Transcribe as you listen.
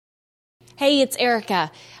Hey, it's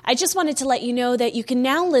Erica. I just wanted to let you know that you can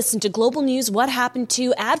now listen to Global News What Happened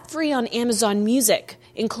To ad-free on Amazon Music,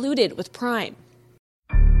 included with Prime.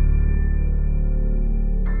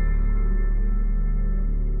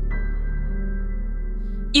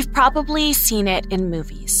 You've probably seen it in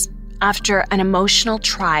movies. After an emotional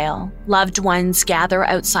trial, loved ones gather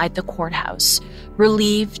outside the courthouse,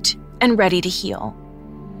 relieved and ready to heal.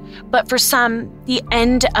 But for some, the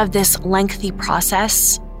end of this lengthy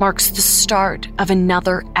process marks the start of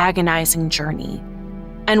another agonizing journey.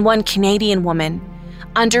 And one Canadian woman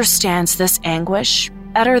understands this anguish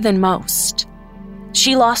better than most.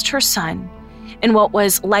 She lost her son in what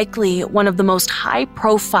was likely one of the most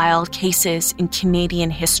high-profile cases in Canadian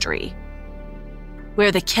history,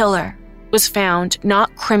 where the killer was found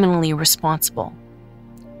not criminally responsible.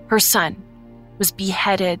 Her son was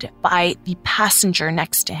beheaded by the passenger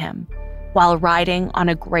next to him while riding on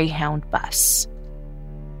a Greyhound bus.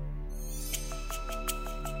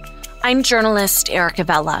 I'm journalist Erica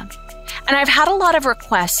Vella, and I've had a lot of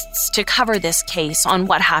requests to cover this case on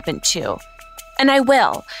What Happened To. And I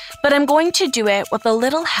will, but I'm going to do it with a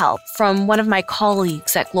little help from one of my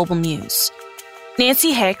colleagues at Global News.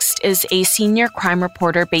 Nancy Hixt is a senior crime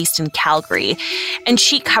reporter based in Calgary, and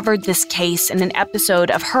she covered this case in an episode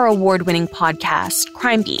of her award-winning podcast,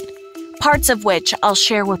 Crime Beat, parts of which I'll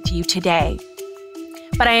share with you today.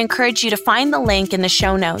 But I encourage you to find the link in the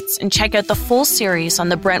show notes and check out the full series on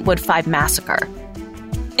the Brentwood 5 massacre.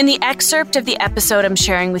 In the excerpt of the episode I'm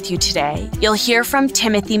sharing with you today, you'll hear from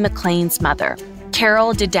Timothy McLean's mother,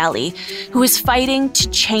 Carol Dedeli, who is fighting to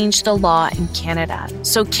change the law in Canada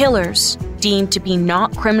so killers deemed to be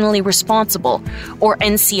not criminally responsible, or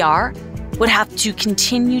NCR, would have to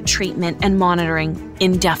continue treatment and monitoring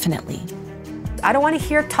indefinitely. I don't want to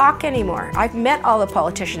hear talk anymore. I've met all the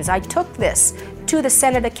politicians. I took this to the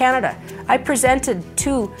Senate of Canada. I presented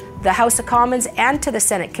to the House of Commons and to the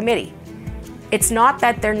Senate committee. It's not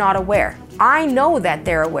that they're not aware. I know that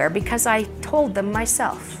they're aware because I told them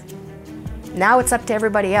myself. Now it's up to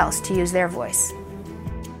everybody else to use their voice.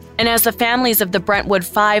 And as the families of the Brentwood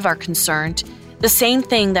 5 are concerned, the same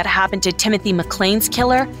thing that happened to Timothy McLean's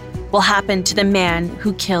killer will happen to the man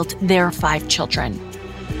who killed their 5 children.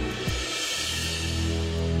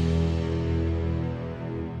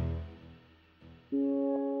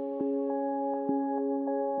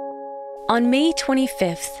 On May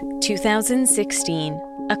 25th, 2016,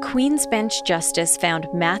 a Queen's Bench justice found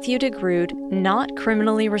Matthew DeGrood not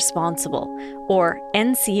criminally responsible, or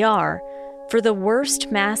NCR, for the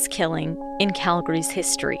worst mass killing in Calgary's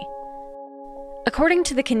history. According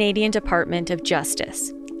to the Canadian Department of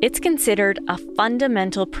Justice, it's considered a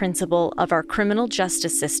fundamental principle of our criminal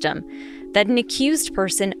justice system that an accused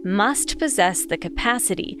person must possess the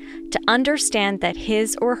capacity to understand that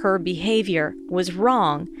his or her behavior was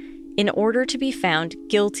wrong in order to be found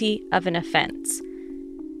guilty of an offense.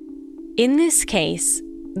 In this case,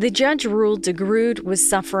 the judge ruled DeGrood was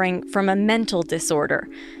suffering from a mental disorder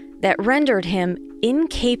that rendered him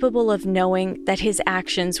incapable of knowing that his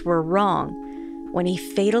actions were wrong when he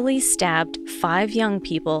fatally stabbed 5 young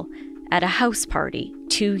people at a house party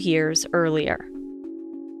 2 years earlier.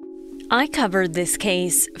 I covered this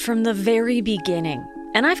case from the very beginning,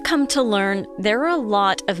 and I've come to learn there are a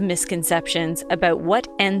lot of misconceptions about what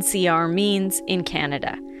NCR means in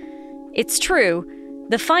Canada. It's true,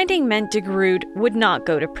 the finding meant DeGrood would not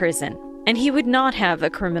go to prison, and he would not have a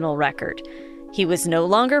criminal record. He was no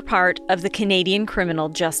longer part of the Canadian criminal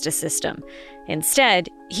justice system. Instead,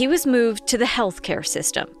 he was moved to the healthcare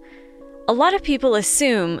system. A lot of people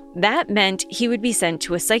assume that meant he would be sent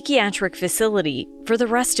to a psychiatric facility for the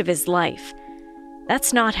rest of his life.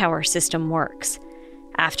 That's not how our system works.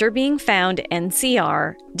 After being found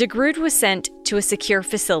NCR, DeGrood was sent to a secure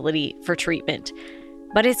facility for treatment,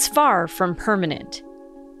 but it's far from permanent.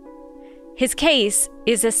 His case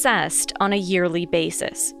is assessed on a yearly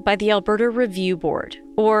basis by the Alberta Review Board,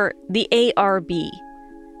 or the ARB.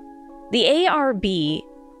 The ARB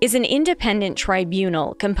is an independent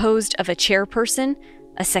tribunal composed of a chairperson,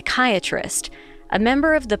 a psychiatrist, a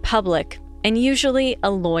member of the public, and usually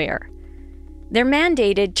a lawyer. They're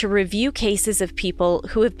mandated to review cases of people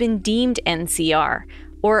who have been deemed NCR,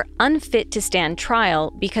 or unfit to stand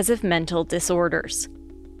trial because of mental disorders.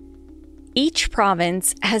 Each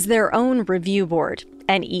province has their own review board,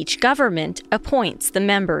 and each government appoints the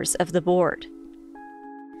members of the board.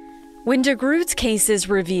 When DeGrood's case is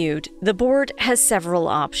reviewed, the board has several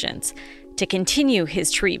options: to continue his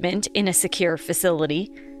treatment in a secure facility,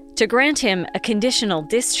 to grant him a conditional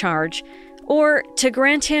discharge, or to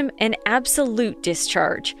grant him an absolute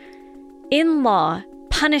discharge. In law,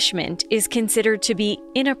 punishment is considered to be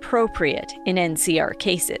inappropriate in NCR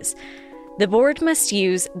cases. the board must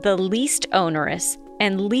use the least onerous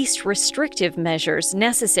and least restrictive measures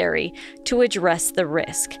necessary to address the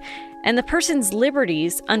risk, and the person's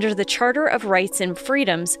liberties under the Charter of Rights and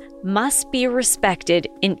Freedoms must be respected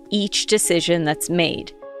in each decision that's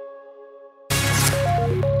made.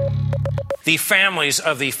 The families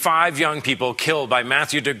of the 5 young people killed by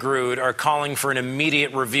Matthew DeGrood are calling for an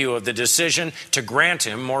immediate review of the decision to grant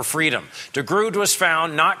him more freedom. DeGrood was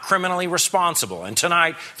found not criminally responsible, and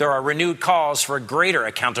tonight there are renewed calls for greater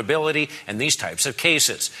accountability in these types of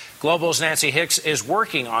cases. Global's Nancy Hicks is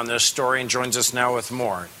working on this story and joins us now with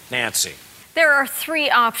more. Nancy. There are 3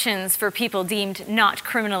 options for people deemed not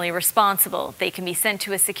criminally responsible. They can be sent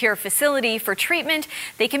to a secure facility for treatment,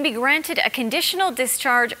 they can be granted a conditional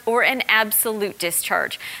discharge or an absolute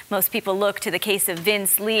discharge. Most people look to the case of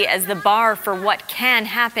Vince Li as the bar for what can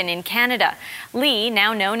happen in Canada. Li,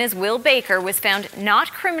 now known as Will Baker, was found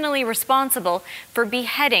not criminally responsible for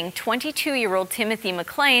beheading 22-year-old Timothy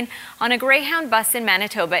McLean on a Greyhound bus in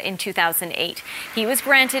Manitoba in 2008. He was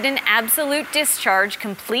granted an absolute discharge,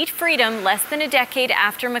 complete freedom, less than a decade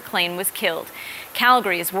after McLean was killed.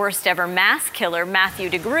 Calgary's worst ever mass killer, Matthew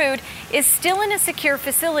DeGrood, is still in a secure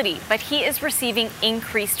facility, but he is receiving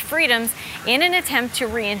increased freedoms in an attempt to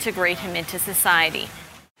reintegrate him into society.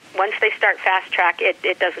 Once they start fast track,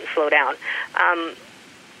 it doesn't slow down.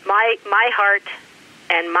 My heart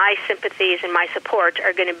and my sympathies and my support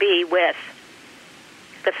are going to be with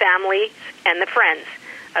the families and the friends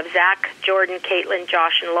of Zach, Jordan, Caitlin,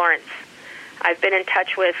 Josh, and Lawrence. I've been in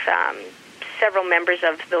touch with several members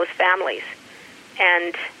of those families,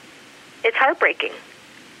 and it's heartbreaking.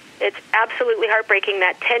 It's absolutely heartbreaking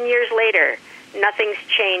that 10 years later, nothing's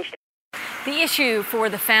changed. The issue for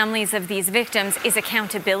the families of these victims is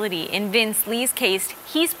accountability. In Vince Li's case,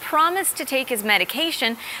 he's promised to take his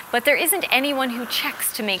medication, but there isn't anyone who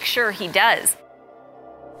checks to make sure he does.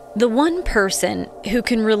 The one person who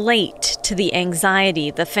can relate to the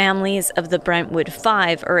anxiety the families of the Brentwood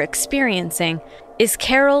 5 are experiencing is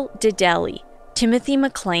Carol Dedeli, Timothy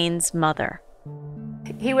McLean's mother.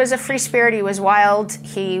 He was a free spirit. He was wild.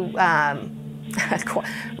 He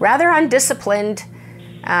rather undisciplined,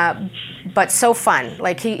 but so fun.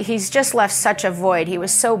 Like he's just left such a void. He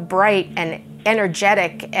was so bright and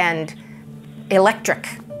energetic and electric.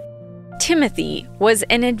 Timothy was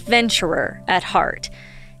an adventurer at heart.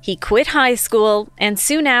 He quit high school, and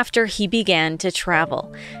soon after he began to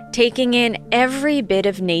travel, taking in every bit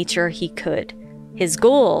of nature he could. His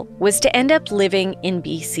goal was to end up living in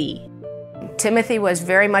BC. Timothy was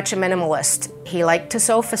very much a minimalist. He liked to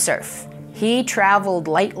sofa surf. He traveled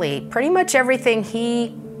lightly. Pretty much everything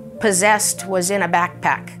he possessed was in a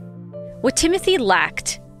backpack. What Timothy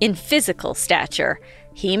lacked in physical stature,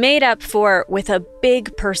 he made up for with a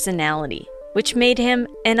big personality, which made him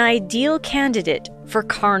an ideal candidate for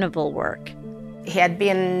carnival work. He had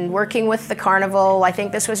been working with the carnival. I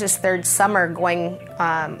think this was his 3rd summer going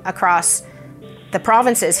across the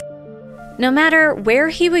provinces. No matter where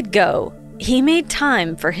he would go, he made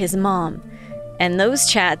time for his mom, and those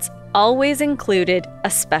chats always included a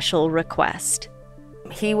special request.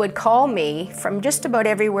 He would call me from just about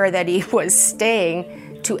everywhere that he was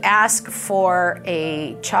staying to ask for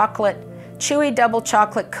a chewy double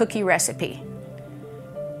chocolate cookie recipe.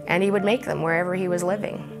 And he would make them wherever he was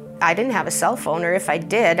living. I didn't have a cell phone, or if I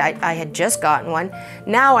did, I had just gotten one.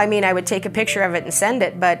 Now, I would take a picture of it and send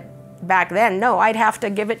it, but back then, no, I'd have to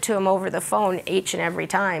give it to him over the phone each and every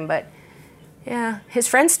time. But yeah, his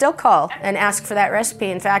friends still call and ask for that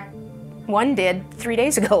recipe. In fact, one did 3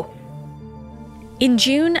 days ago. In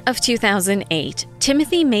June of 2008,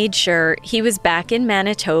 Timothy made sure he was back in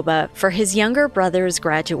Manitoba for his younger brother's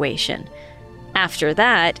graduation. After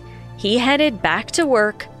that, he headed back to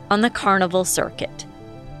work on the carnival circuit.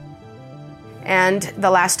 And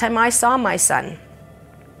the last time I saw my son,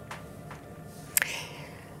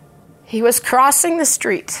 he was crossing the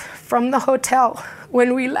street from the hotel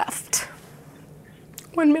when we left.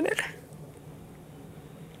 1 minute.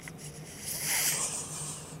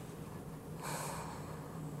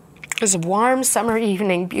 It was a warm summer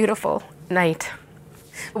evening, beautiful night.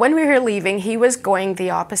 When we were leaving, he was going the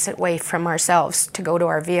opposite way from ourselves to go to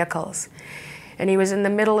our vehicles. And he was in the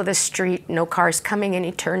middle of the street, no cars coming, and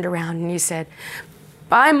he turned around and he said,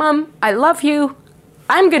 "Bye, Mom, I love you.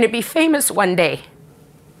 I'm going to be famous one day."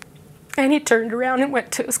 And he turned around and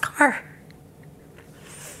went to his car.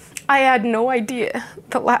 I had no idea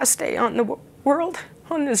the last day on the world,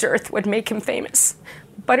 on this earth, would make him famous,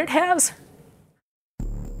 but it has.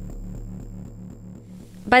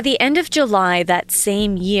 By the end of July that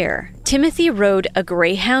same year, Timothy rode a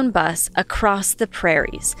Greyhound bus across the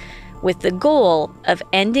prairies with the goal of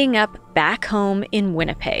ending up back home in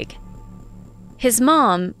Winnipeg. His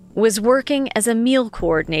mom was working as a meal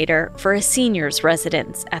coordinator for a seniors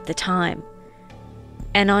residence at the time.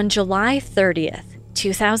 And on July 30th,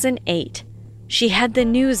 2008, she had the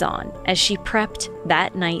news on as she prepped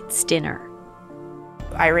that night's dinner.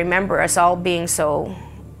 I remember us all being so,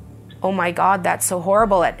 oh my God, that's so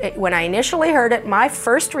horrible. When I initially heard it, my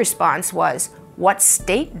first response was, what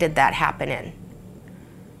state did that happen in?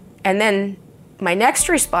 And then my next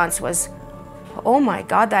response was, oh my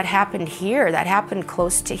God, that happened here. That happened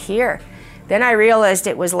close to here. Then I realized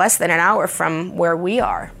it was less than an hour from where we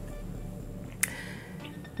are.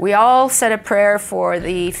 We all said a prayer for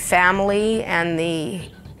the family and the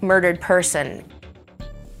murdered person.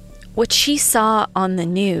 What she saw on the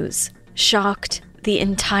news shocked the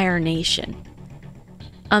entire nation.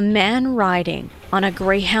 A man riding on a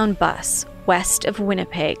Greyhound bus west of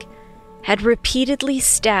Winnipeg had repeatedly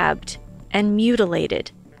stabbed and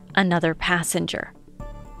mutilated another passenger.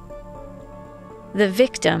 The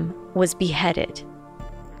victim was beheaded.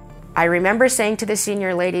 I remember saying to the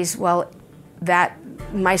senior ladies, well, that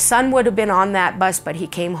my son would have been on that bus, but he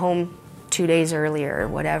came home 2 days earlier or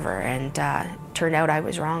whatever, and turned out I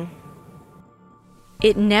was wrong.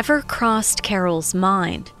 It never crossed Carol's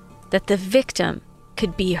mind that the victim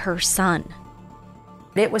could be her son.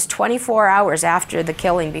 It was 24 hours after the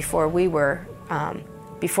killing before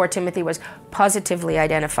before Timothy was positively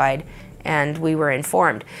identified and we were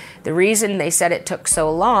informed. The reason they said it took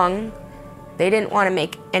so long, they didn't want to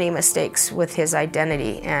make any mistakes with his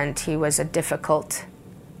identity, and it was difficult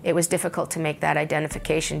to make that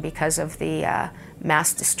identification because of the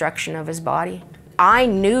mass destruction of his body. I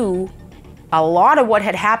knew a lot of what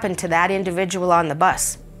had happened to that individual on the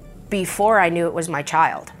bus before I knew it was my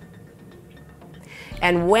child.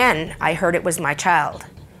 And when I heard it was my child,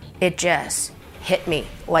 it just hit me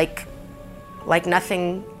like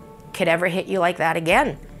nothing could ever hit you like that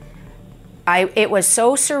again. It was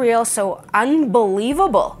so surreal, so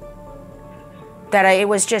unbelievable that it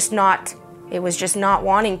was just not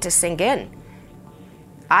wanting to sink in.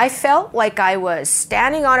 I felt like I was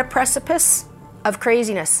standing on a precipice of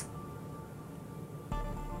craziness.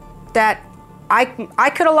 That I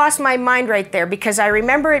could have lost my mind right there, because I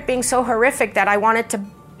remember it being so horrific that I wanted to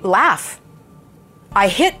laugh. I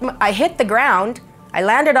hit the ground, I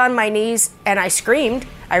landed on my knees, and I screamed.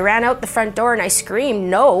 I ran out the front door and I screamed,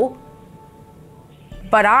 no.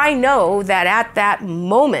 But I know that at that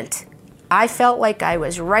moment, I felt like I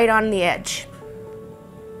was right on the edge.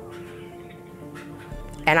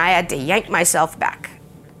 And I had to yank myself back,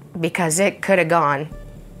 because it could have gone.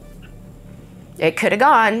 It could have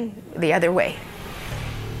gone the other way.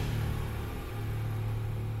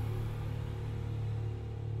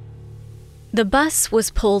 The bus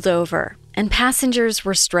was pulled over and passengers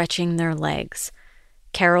were stretching their legs.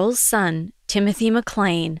 Carol's son, Timothy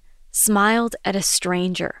McLean, smiled at a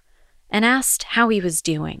stranger and asked how he was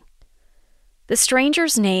doing. The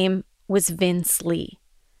stranger's name was Vince Lee.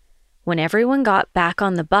 When everyone got back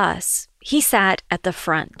on the bus, he sat at the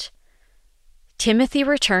front. Timothy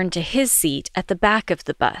returned to his seat at the back of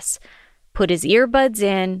the bus, put his earbuds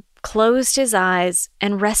in, closed his eyes,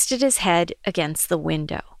 and rested his head against the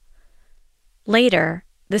window. Later,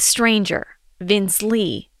 the stranger, Vince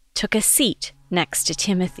Lee, took a seat next to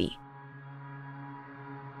Timothy.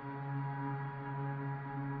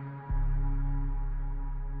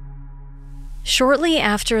 Shortly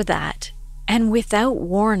after that, and without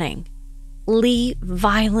warning, Lee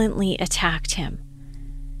violently attacked him.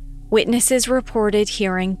 Witnesses reported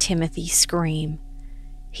hearing Timothy scream.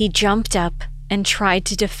 He jumped up and tried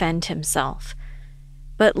to defend himself,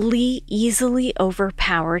 but Lee easily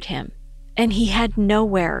overpowered him, and he had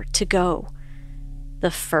nowhere to go.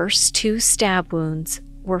 The first 2 stab wounds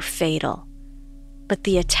were fatal, but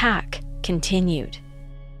the attack continued.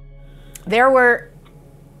 There were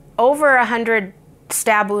over 100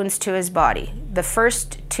 stab wounds to his body. The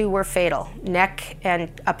first 2 were fatal, neck and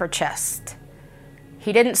upper chest.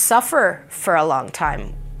 He didn't suffer for a long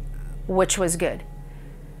time, which was good.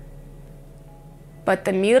 But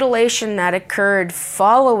the mutilation that occurred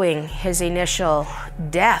following his initial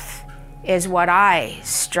death is what I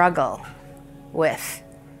struggle with.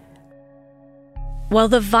 While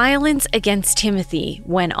the violence against Timothy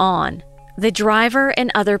went on, the driver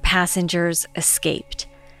and other passengers escaped.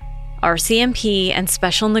 RCMP and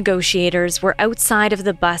special negotiators were outside of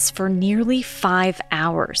the bus for nearly 5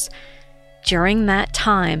 hours. During that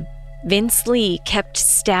time, Vince Lee kept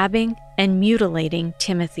stabbing and mutilating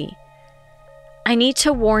Timothy. I need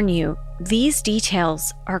to warn you, these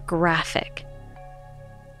details are graphic.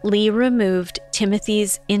 Lee removed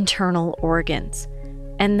Timothy's internal organs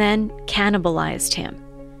and then cannibalized him.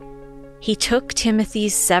 He took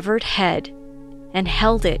Timothy's severed head and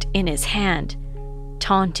held it in his hand,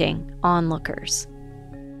 taunting onlookers.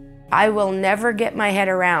 I will never get my head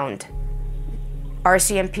around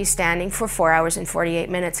RCMP standing for 4 hours and 48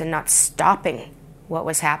 minutes and not stopping what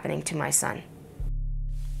was happening to my son.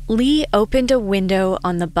 Lee opened a window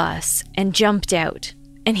on the bus and jumped out,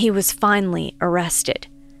 and he was finally arrested.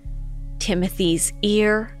 Timothy's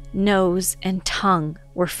ear, nose, and tongue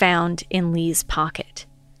were found in Lee's pocket.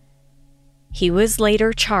 He was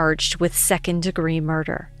later charged with second-degree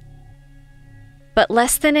murder. But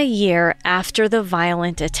less than a year after the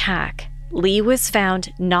violent attack, Lee was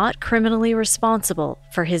found not criminally responsible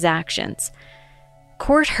for his actions.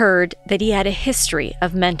 Court heard that he had a history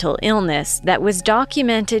of mental illness that was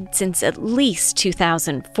documented since at least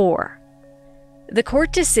 2004. The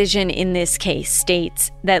court decision in this case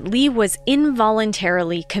states that Lee was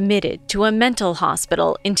involuntarily committed to a mental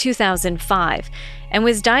hospital in 2005 and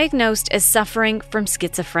was diagnosed as suffering from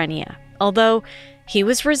schizophrenia, although he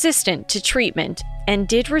was resistant to treatment and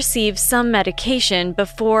did receive some medication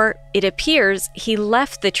before it appears he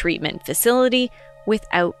left the treatment facility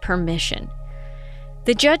without permission.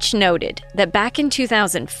 The judge noted that back in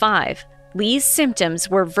 2005, Lee's symptoms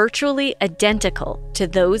were virtually identical to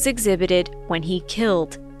those exhibited when he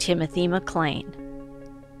killed Timothy McLean.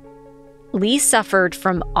 Lee suffered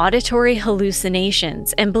from auditory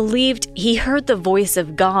hallucinations and believed he heard the voice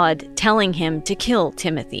of God telling him to kill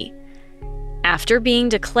Timothy. After being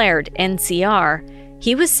declared NCR,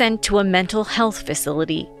 he was sent to a mental health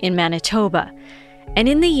facility in Manitoba, and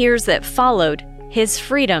in the years that followed, his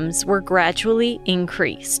freedoms were gradually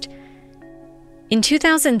increased. In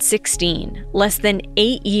 2016, less than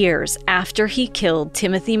 8 years after he killed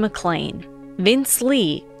Timothy McLean, Vince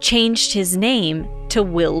Lee changed his name to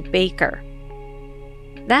Will Baker.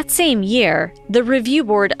 That same year, the review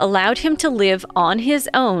board allowed him to live on his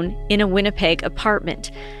own in a Winnipeg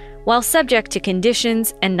apartment, while subject to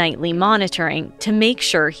conditions and nightly monitoring to make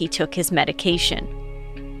sure he took his medication.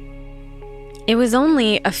 It was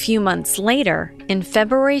only a few months later, in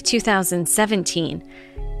February 2017,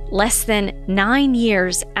 less than 9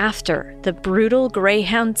 years after the brutal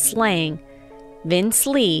Greyhound slaying, Vince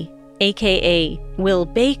Lee, aka Will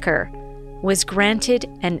Baker, was granted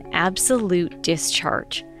an absolute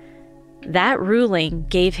discharge. That ruling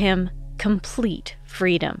gave him complete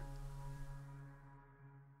freedom.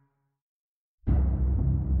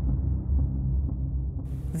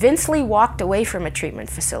 Vince Lee walked away from a treatment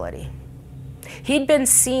facility. He'd been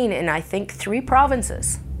seen in, I think, 3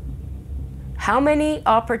 provinces. How many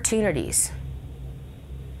opportunities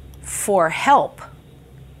for help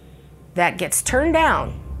that gets turned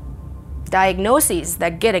down, diagnoses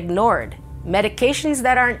that get ignored, medications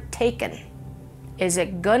that aren't taken, is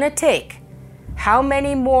it gonna take? How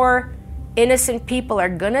many more innocent people are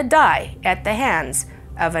gonna die at the hands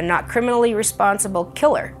of a not criminally responsible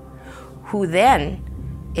killer who then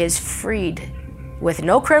is freed with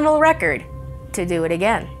no criminal record to do it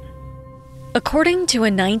again? According to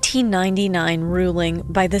a 1999 ruling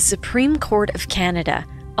by the Supreme Court of Canada,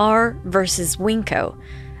 R versus Winco,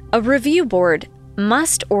 a review board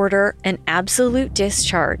must order an absolute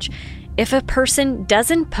discharge if a person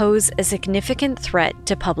doesn't pose a significant threat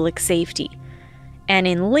to public safety. And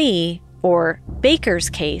in Lee, or Baker's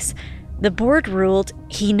case, the board ruled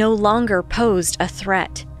he no longer posed a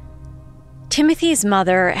threat. Timothy's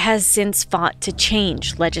mother has since fought to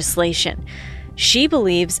change legislation. She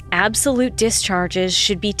believes absolute discharges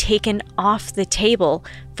should be taken off the table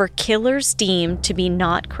for killers deemed to be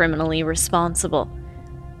not criminally responsible.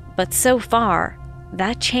 But so far,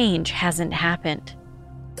 that change hasn't happened.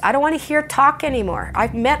 I don't want to hear talk anymore.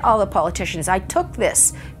 I've met all the politicians. I took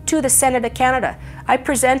this to the Senate of Canada. I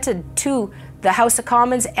presented to the House of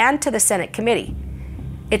Commons and to the Senate committee.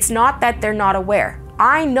 It's not that they're not aware.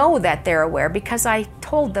 I know that they're aware because I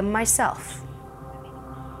told them myself.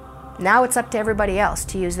 Now it's up to everybody else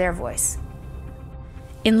to use their voice.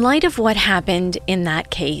 In light of what happened in that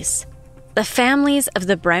case, the families of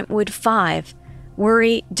the Brentwood Five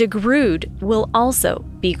worry DeGroote will also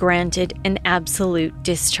be granted an absolute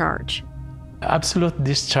discharge. Absolute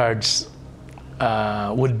discharge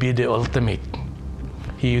would be the ultimate.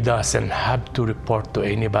 He doesn't have to report to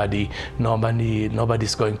anybody.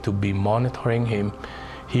 Nobody's going to be monitoring him.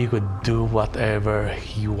 He could do whatever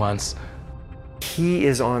he wants. He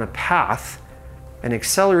is on a path, an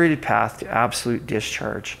accelerated path to absolute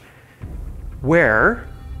discharge, where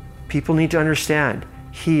people need to understand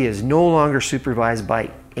he is no longer supervised by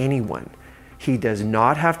anyone. He does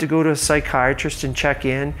not have to go to a psychiatrist and check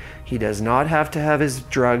in. He does not have to have his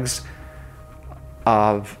drugs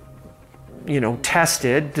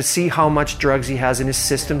tested to see how much drugs he has in his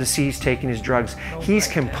system, to see he's taking his drugs. He's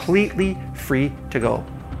completely free to go.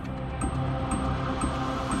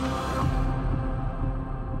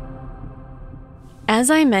 As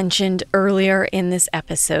I mentioned earlier in this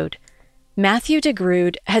episode, Matthew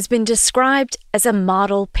DeGrood has been described as a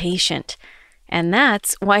model patient, and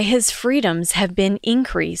that's why his freedoms have been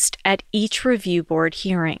increased at each review board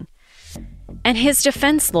hearing. And his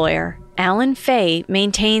defense lawyer, Alan Fay,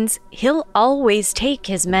 maintains he'll always take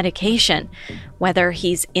his medication, whether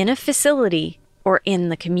he's in a facility or in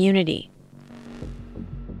the community.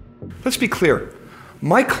 Let's be clear.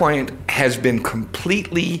 My client has been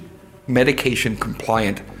completely medication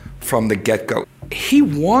compliant from the get-go. He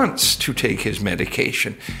wants to take his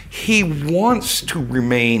medication. He wants to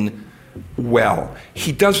remain well.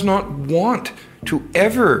 He does not want to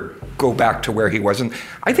ever go back to where he was. And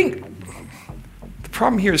I think the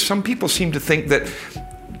problem here is some people seem to think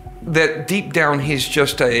that deep down he's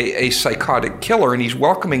just a psychotic killer and he's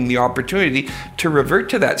welcoming the opportunity to revert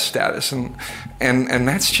to that status. And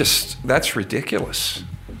that's ridiculous.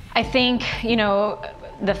 I think,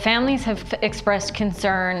 the families have expressed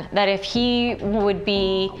concern that if he would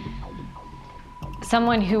be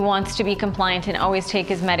someone who wants to be compliant and always take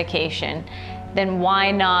his medication, then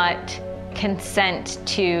why not consent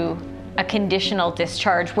to a conditional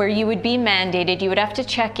discharge where you would be mandated, you would have to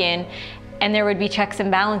check in, and there would be checks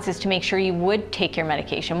and balances to make sure you would take your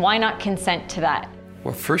medication? Why not consent to that?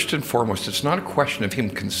 Well, first and foremost, it's not a question of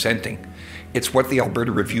him consenting. It's what the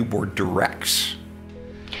Alberta Review Board directs.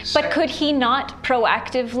 But could he not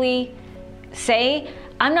proactively say,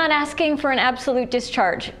 I'm not asking for an absolute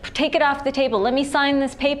discharge. Take it off the table. Let me sign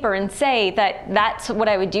this paper and say that that's what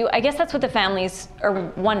I would do. I guess that's what the families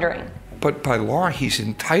are wondering. But by law, he's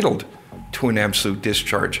entitled to an absolute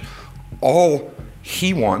discharge. All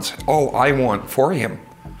he wants, all I want for him,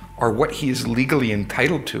 are what he is legally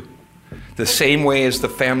entitled to. The same way as the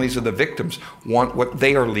families of the victims want what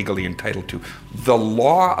they are legally entitled to. The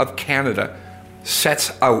law of Canada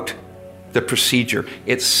sets out the procedure.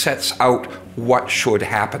 It sets out what should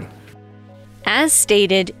happen. As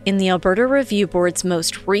stated in the Alberta Review Board's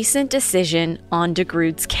most recent decision on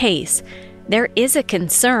DeGrood's case, there is a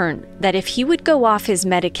concern that if he would go off his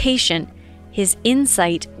medication, his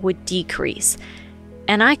insight would decrease.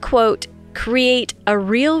 And I quote, create a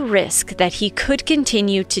real risk that he could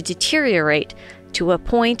continue to deteriorate to a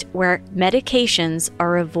point where medications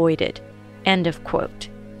are avoided. End of quote.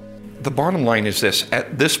 The bottom line is this.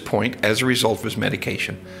 At this point, as a result of his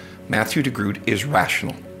medication, Matthew DeGrood is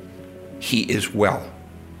rational. He is well.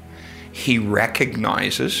 He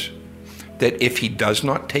recognizes that if he does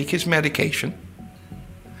not take his medication,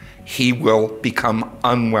 he will become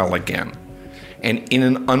unwell again. And in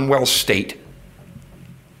an unwell state,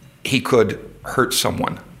 he could hurt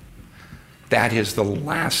someone. That is the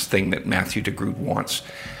last thing that Matthew DeGrood wants.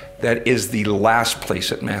 That is the last place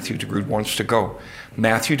that Matthew DeGrood wants to go.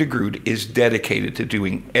 Matthew DeGrood is dedicated to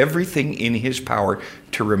doing everything in his power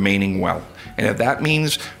to remaining well. And if that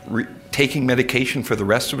means taking medication for the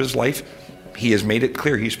rest of his life, he has made it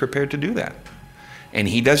clear he's prepared to do that. And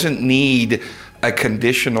he doesn't need a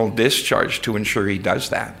conditional discharge to ensure he does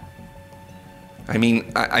that. I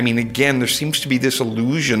mean, again, there seems to be this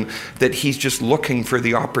illusion that he's just looking for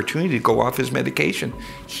the opportunity to go off his medication.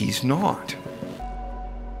 He's not.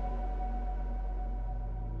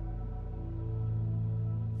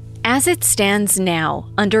 As it stands now,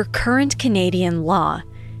 under current Canadian law,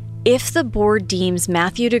 if the board deems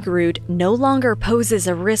Matthew DeGrood no longer poses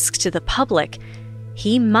a risk to the public,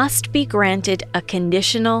 he must be granted a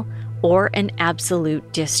conditional or an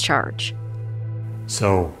absolute discharge.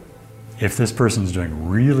 So, if this person's doing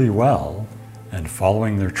really well and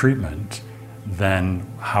following their treatment, then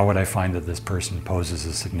how would I find that this person poses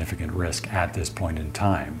a significant risk at this point in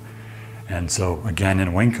time? And so, again,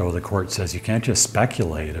 in Winco, the court says you can't just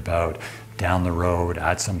speculate about down the road,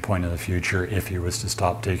 at some point in the future, if he was to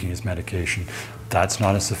stop taking his medication. That's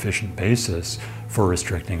not a sufficient basis for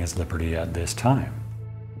restricting his liberty at this time.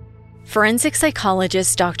 Forensic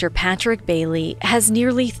psychologist Dr. Patrick Bailey has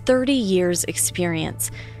nearly 30 years'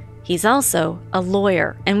 experience. He's also a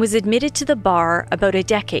lawyer and was admitted to the bar about a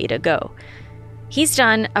decade ago. He's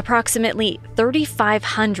done approximately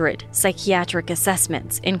 3,500 psychiatric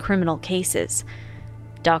assessments in criminal cases.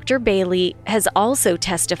 Dr. Bailey has also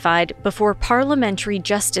testified before parliamentary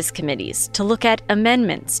justice committees to look at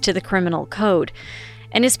amendments to the criminal code,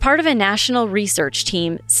 and is part of a national research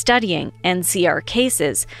team studying NCR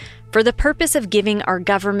cases for the purpose of giving our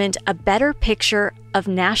government a better picture of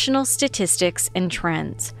national statistics and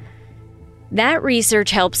trends. That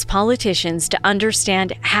research helps politicians to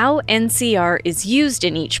understand how NCR is used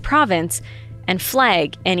in each province and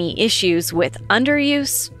flag any issues with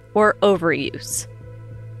underuse or overuse.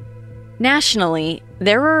 Nationally,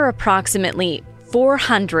 there are approximately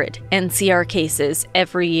 400 NCR cases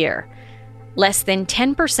every year. Less than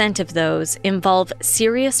 10% of those involve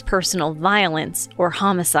serious personal violence or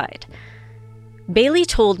homicide. Bailey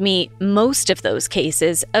told me most of those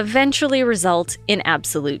cases eventually result in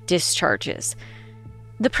absolute discharges.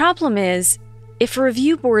 The problem is, if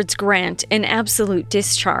review boards grant an absolute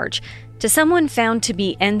discharge to someone found to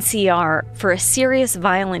be NCR for a serious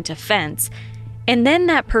violent offense, and then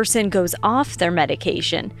that person goes off their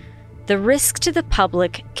medication, the risk to the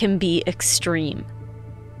public can be extreme.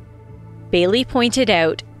 Bailey pointed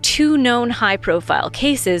out 2 known high-profile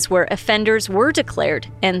cases where offenders were declared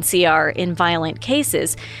NCR in violent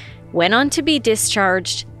cases, went on to be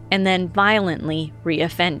discharged, and then violently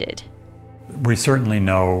reoffended. We certainly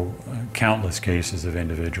know countless cases of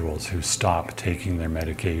individuals who stop taking their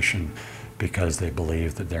medication because they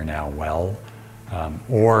believe that they're now well,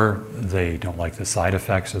 or they don't like the side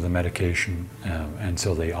effects of the medication, and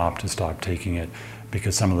so they opt to stop taking it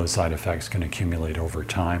because some of those side effects can accumulate over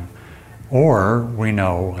time. Or we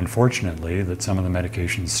know, unfortunately, that some of the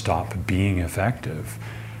medications stop being effective.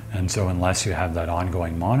 And so unless you have that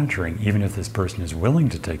ongoing monitoring, even if this person is willing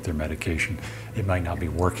to take their medication, it might not be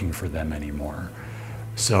working for them anymore.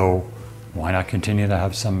 So why not continue to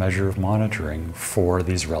have some measure of monitoring for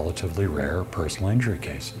these relatively rare personal injury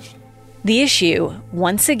cases? The issue,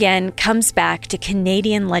 once again, comes back to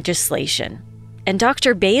Canadian legislation. And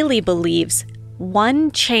Dr. Bailey believes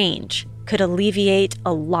one change could alleviate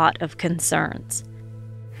a lot of concerns.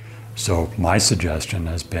 So my suggestion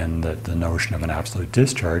has been that the notion of an absolute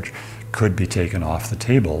discharge could be taken off the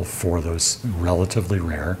table for those relatively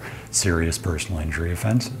rare serious personal injury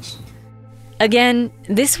offenses. Again,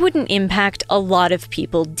 this wouldn't impact a lot of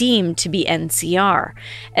people deemed to be NCR,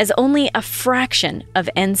 as only a fraction of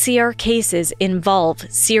NCR cases involve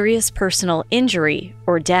serious personal injury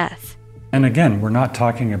or death. And again, we're not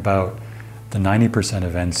talking about the 90%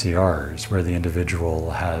 of NCRs where the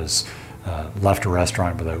individual has left a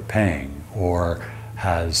restaurant without paying, or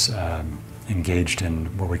has engaged in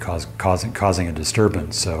what we call causing a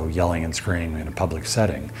disturbance, so yelling and screaming in a public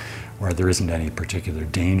setting where there isn't any particular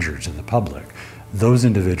danger to the public. Those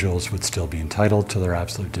individuals would still be entitled to their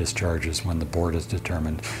absolute discharges when the board has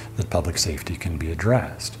determined that public safety can be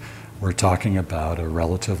addressed. We're talking about a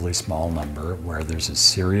relatively small number where there's a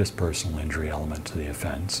serious personal injury element to the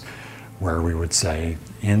offense, where we would say,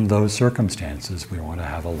 in those circumstances, we want to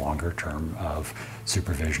have a longer term of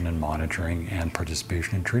supervision and monitoring and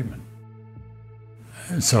participation in treatment.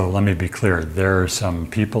 So let me be clear, there are some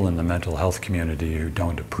people in the mental health community who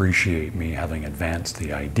don't appreciate me having advanced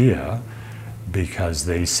the idea because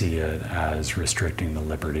they see it as restricting the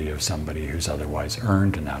liberty of somebody who's otherwise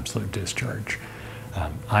earned an absolute discharge.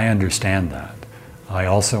 I understand that. I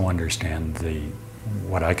also understand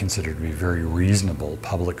what I consider to be very reasonable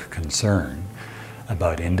public concern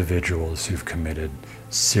about individuals who've committed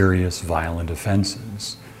serious violent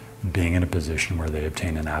offenses being in a position where they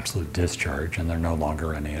obtain an absolute discharge and they're no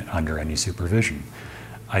longer under any supervision.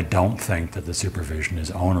 I don't think that the supervision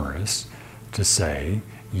is onerous to say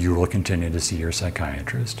you will continue to see your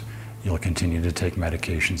psychiatrist, you'll continue to take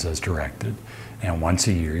medications as directed, and once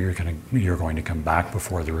a year you're going to come back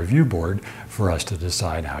before the review board for us to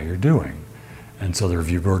decide how you're doing. And so the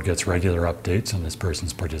review board gets regular updates on this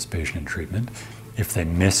person's participation in treatment. If they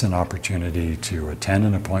miss an opportunity to attend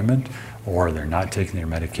an appointment, or they're not taking their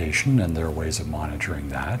medication and there are ways of monitoring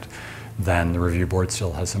that, then the review board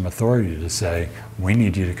still has some authority to say, we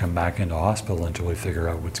need you to come back into hospital until we figure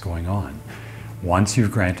out what's going on. Once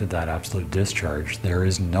you've granted that absolute discharge, there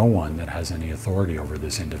is no one that has any authority over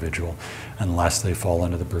this individual unless they fall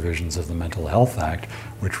under the provisions of the Mental Health Act,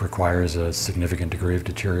 which requires a significant degree of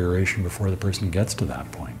deterioration before the person gets to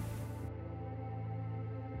that point.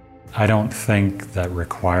 I don't think that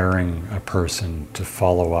requiring a person to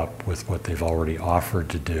follow up with what they've already offered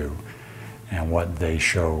to do and when they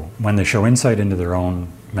show insight into their own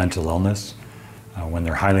mental illness, when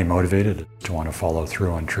they're highly motivated to want to follow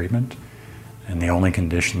through on treatment, and the only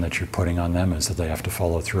condition that you're putting on them is that they have to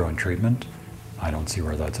follow through on treatment, I don't see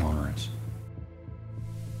where that's onerous.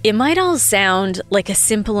 It might all sound like a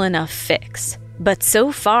simple enough fix, but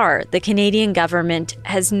so far the Canadian government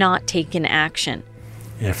has not taken action.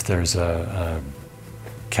 If there's a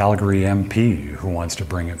Calgary MP who wants to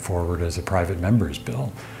bring it forward as a private member's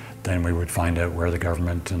bill, then we would find out where the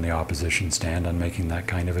government and the opposition stand on making that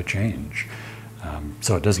kind of a change.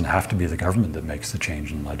 So it doesn't have to be the government that makes the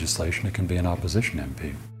change in legislation, it can be an opposition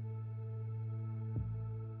MP.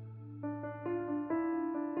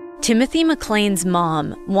 Timothy McLean's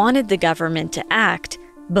mom wanted the government to act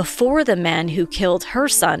before the man who killed her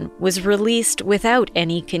son was released without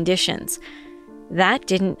any conditions. That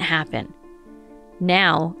didn't happen.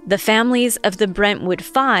 Now, the families of the Brentwood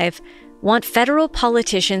Five want federal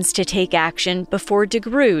politicians to take action before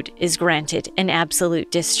DeGroote is granted an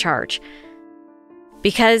absolute discharge.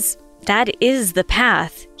 Because that is the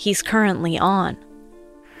path he's currently on.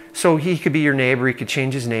 So he could be your neighbor, he could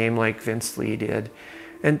change his name like Vince Lee did.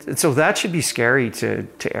 And so that should be scary to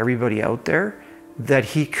everybody out there, that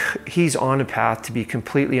he's on a path to be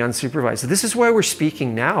completely unsupervised. This is why we're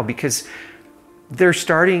speaking now, because they're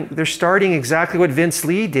starting exactly what Vince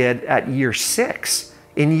Lee did at year 6.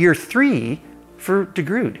 In year 3 for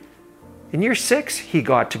DeGroote. In year 6, he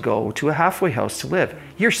got to go to a halfway house to live.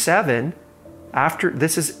 Year 7,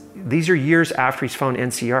 these are years after he's found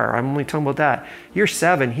NCR. I'm only talking about that. Year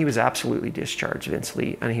 7, he was absolutely discharged, Vince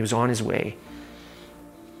Lee, and he was on his way.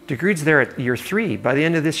 DeGroote's there at year 3. By the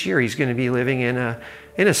end of this year, he's going to be living in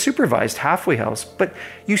a supervised halfway house. But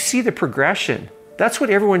you see the progression. That's what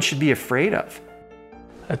everyone should be afraid of.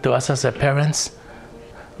 To us as parents,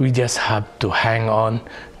 we just have to hang on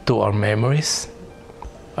to our memories.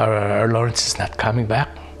 Our Lawrence is not coming back.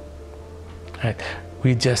 Right?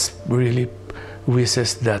 We just really wish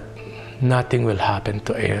that nothing will happen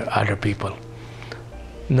to other people.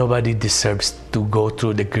 Nobody deserves to go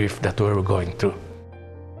through the grief that we're going through.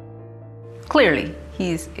 Clearly,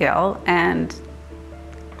 he's ill and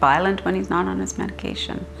violent when he's not on his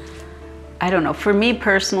medication. I don't know. For me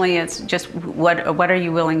personally, it's just what are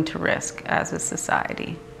you willing to risk as a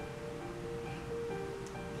society?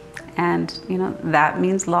 And, that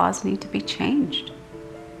means laws need to be changed.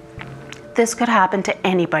 This could happen to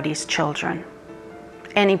anybody's children.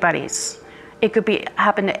 Anybody's. It could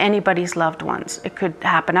happen to anybody's loved ones. It could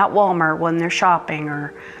happen at Walmart when they're shopping,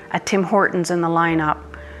 or at Tim Hortons in the lineup.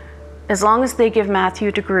 As long as they give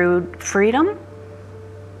Matthew DeGroote freedom,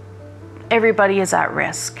 everybody is at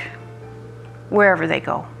risk, wherever they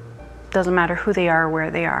go. Doesn't matter who they are or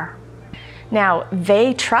where they are. Now,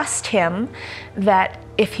 they trust him that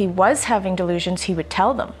if he was having delusions, he would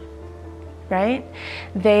tell them, right?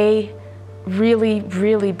 They really,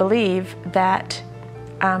 really believe that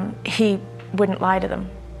he wouldn't lie to them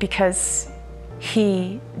because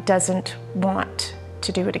he doesn't want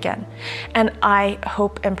to do it again. And I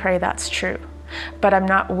hope and pray that's true, but I'm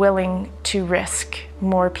not willing to risk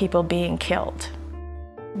more people being killed.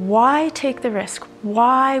 Why take the risk?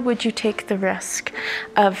 Why would you take the risk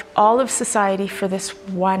of all of society for this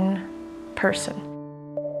one person?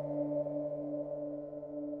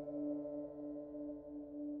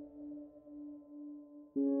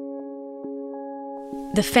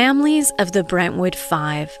 The families of the Brentwood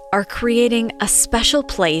Five are creating a special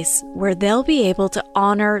place where they'll be able to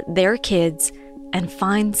honor their kids and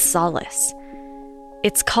find solace.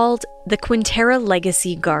 It's called the Quintera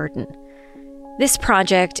Legacy Garden. This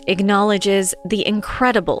project acknowledges the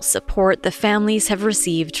incredible support the families have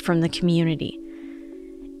received from the community.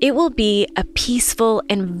 It will be a peaceful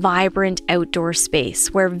and vibrant outdoor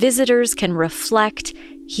space where visitors can reflect,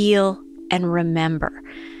 heal, and remember.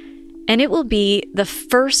 And it will be the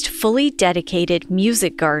first fully dedicated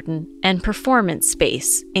music garden and performance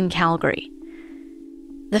space in Calgary.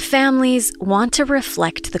 The families want to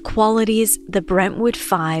reflect the qualities the Brentwood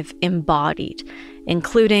Five embodied,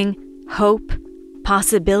 including hope,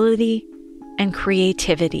 possibility, and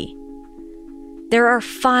creativity. There are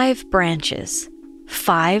 5 branches,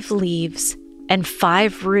 5 leaves, and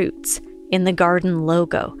 5 roots in the garden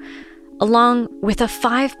logo, along with a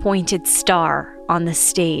 5-pointed star on the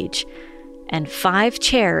stage, and 5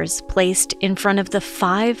 chairs placed in front of the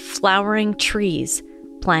 5 flowering trees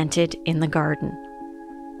planted in the garden.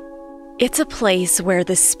 It's a place where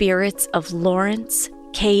the spirits of Lawrence,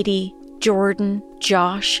 Katie, Jordan,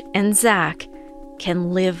 Josh, and Zach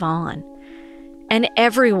can live on, and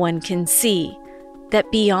everyone can see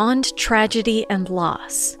that beyond tragedy and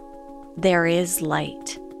loss, there is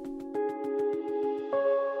light.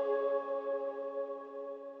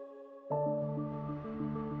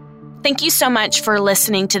 Thank you so much for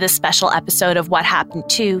listening to this special episode of What Happened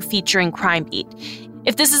To featuring Crime Beat.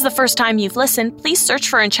 If this is the first time you've listened, please search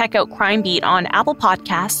for and check out Crime Beat on Apple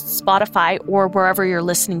Podcasts, Spotify, or wherever you're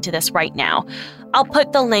listening to this right now. I'll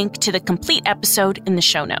put the link to the complete episode in the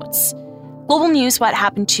show notes. Global News What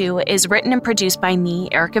Happened To is written and produced by me,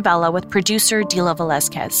 Erica Vela, with producer Dila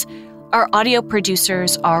Velazquez. Our audio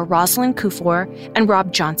producers are Rosalind Kufor and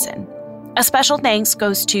Rob Johnson. A special thanks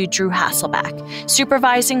goes to Drew Hasselback,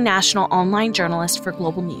 supervising national online journalist for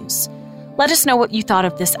Global News. Let us know what you thought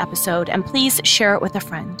of this episode, and please share it with a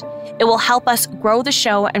friend. It will help us grow the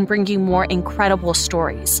show and bring you more incredible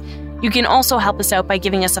stories. You can also help us out by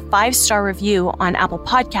giving us a 5-star review on Apple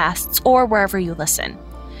Podcasts or wherever you listen.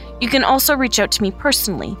 You can also reach out to me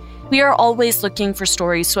personally. We are always looking for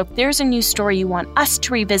stories, so if there's a new story you want us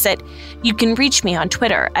to revisit, you can reach me on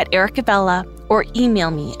Twitter at Erica Vella or email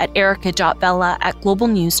me at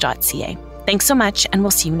erica.vella@globalnews.ca. Thanks so much, and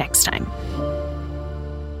we'll see you next time.